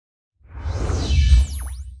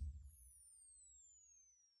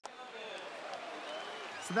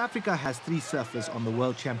South Africa has 3 surfers on the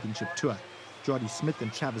World Championship Tour. Jordy Smith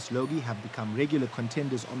and Travis Logie have become regular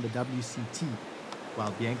contenders on the WCT,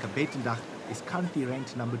 while Bianca Buitendag is currently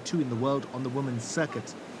ranked number 2 in the world on the women's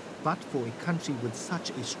circuit. But for a country with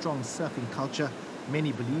such a strong surfing culture,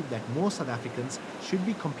 many believe that more South Africans should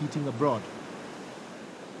be competing abroad.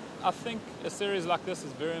 I think a series like this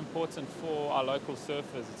is very important for our local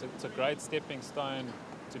surfers. It's a great stepping stone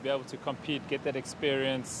to be able to compete, get that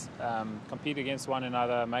experience, compete against one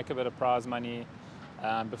another, make a bit of prize money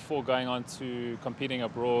before going on to competing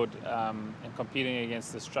abroad and competing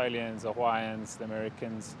against the Australians, the Hawaiians, the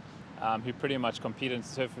Americans, who pretty much compete in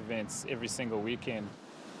surf events every single weekend.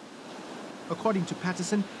 According to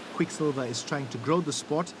Patterson, Quicksilver is trying to grow the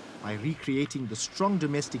sport by recreating the strong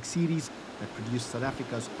domestic series that produced South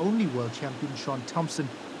Africa's only world champion, Sean Thompson,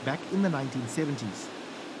 back in the 1970s.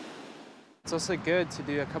 It's also good to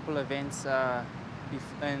do a couple of events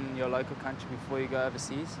in your local country before you go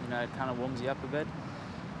overseas. You know, it kind of warms you up a bit.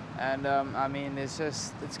 And I mean, it's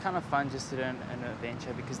kind of fun just to do an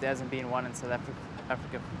adventure because there hasn't been one in South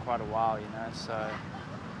Africa for quite a while, you know, so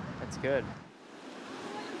it's good.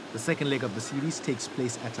 The second leg of the series takes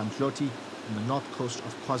place at Amhloti on the north coast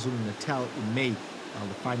of KwaZulu-Natal in May, while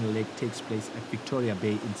the final leg takes place at Victoria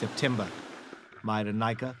Bay in September. Myron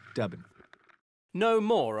Naika, Durban. Know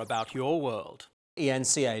more about your world.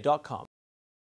 eNCA.com